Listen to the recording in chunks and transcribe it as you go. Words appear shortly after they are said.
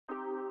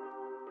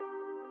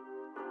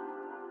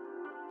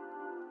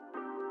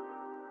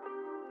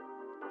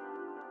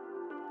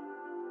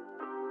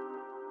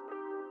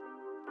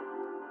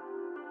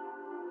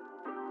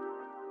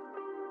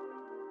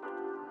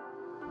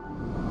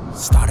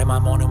Started my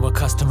morning with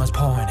customers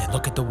pouring it.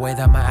 Look at the way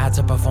that my ads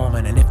are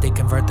performing. And if they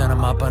convert, then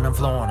I'm up and I'm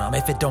flooring them.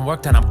 If it don't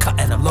work, then I'm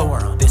cutting them,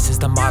 lowering them. This is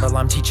the model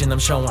I'm teaching them,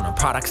 showing them.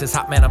 Products is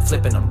hot, man, I'm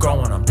flipping them,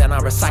 growing them. Then I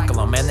recycle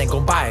them, and they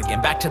gon' buy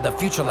again. Back to the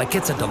future like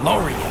it's a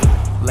DeLorean.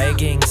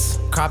 Leggings,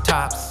 crop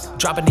tops,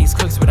 dropping these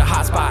cookies with a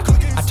hot spot.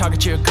 I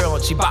target your girl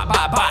and she bop.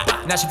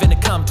 Now she finna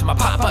come to my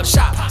pop-up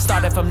shop.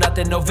 Started from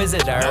nothing, no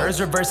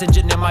visitors. Reverse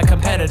engineering my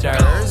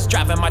competitors.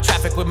 Driving my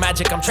traffic with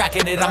magic, I'm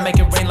tracking it. I'm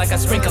making rain like a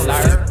sprinkler.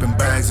 Flipping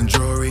bags and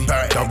jewelry.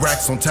 Got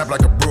racks on tap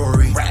like a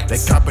brewery. They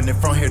copping it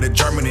from here to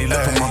Germany.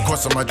 Left on my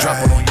course, I might drop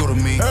it on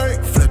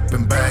Udemy.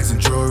 Flipping bags and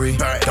jewelry.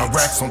 Got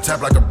racks on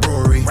tap like a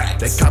brewery.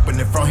 They copping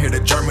it from here to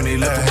Germany.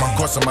 Left on my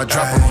course, I might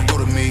drop it on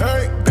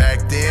Udemy.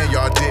 Back then,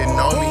 y'all didn't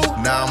know me.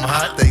 Now I'm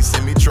hot, they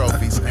send me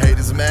trophies.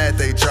 Haters mad,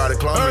 they try to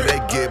clone me. They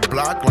get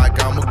blocked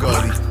like I'm a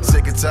goalie.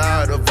 Sick and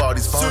tired of all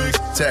these phonies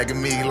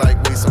tagging me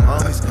like we some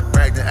homies.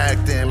 Bragged and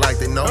acting like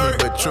they know me,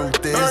 but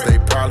truth is they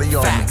probably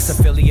own me. Facts,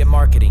 affiliate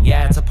marketing,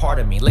 yeah, it's a part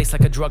of me. Laced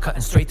like a drug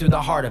cutting straight through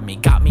the heart of me.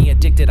 Got me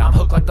addicted, I'm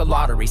hooked like the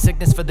lottery.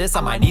 Sickness for this,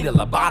 I might need a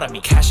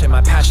lobotomy. Cash in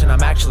my passion,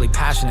 I'm actually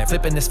passionate.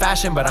 Flipping this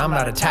fashion, but I'm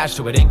not attached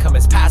to it. Income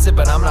is passive,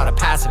 but I'm not a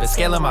passive.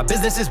 Scaling my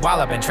business is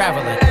while I've been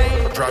traveling.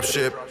 Drop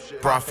ship,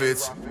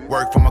 profits,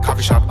 work from a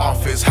coffee shop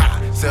office.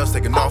 Hot, sales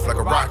taking off like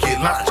a rocket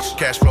launch.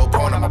 Cash flow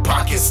pouring in my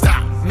pocket,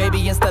 stop.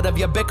 Maybe instead of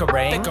your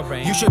bickering,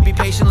 you should be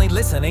patiently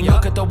listening.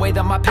 Look at the way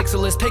that my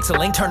pixel is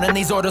pixeling, turning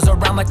these orders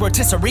around like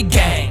rotisserie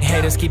gang.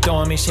 Haters keep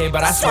throwing me shade,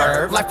 but I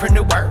swerve.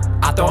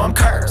 LifePreneur, I throw them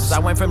curves. I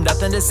went from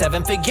nothing to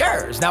 7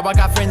 figures. Now I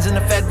got friends in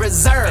the Fed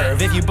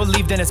Reserve. If you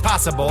believe, then it's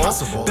possible.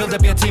 Build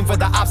up your team for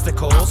the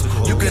obstacles.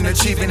 You can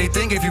achieve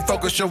anything if you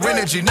focus your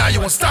energy. Now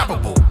you're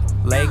unstoppable.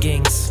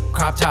 Leggings,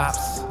 crop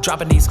tops,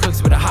 dropping these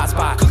cookies with a hot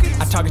spot.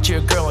 I target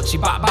your girl and she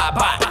bop.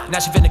 Now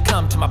she finna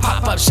come to my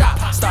pop-up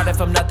shop. Started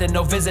from nothing,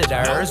 no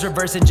visitors.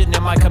 Reverse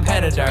engineering my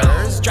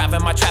competitors.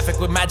 Driving my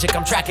traffic with magic,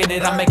 I'm tracking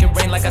it. I'm making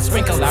rain like a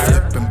sprinkler.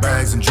 Flipping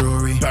bags and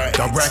jewelry.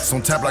 Got racks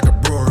on tap like a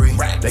brewery.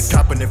 They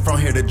copping it from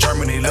here to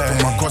Germany.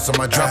 Left on my course, I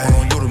might drop it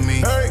on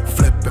Udemy.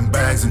 Flipping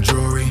bags and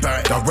jewelry.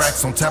 Got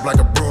racks on tap like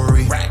a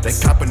brewery. They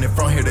copping it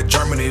from here to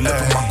Germany.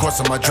 Left on my course,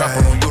 I might drop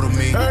it on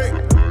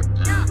Udemy.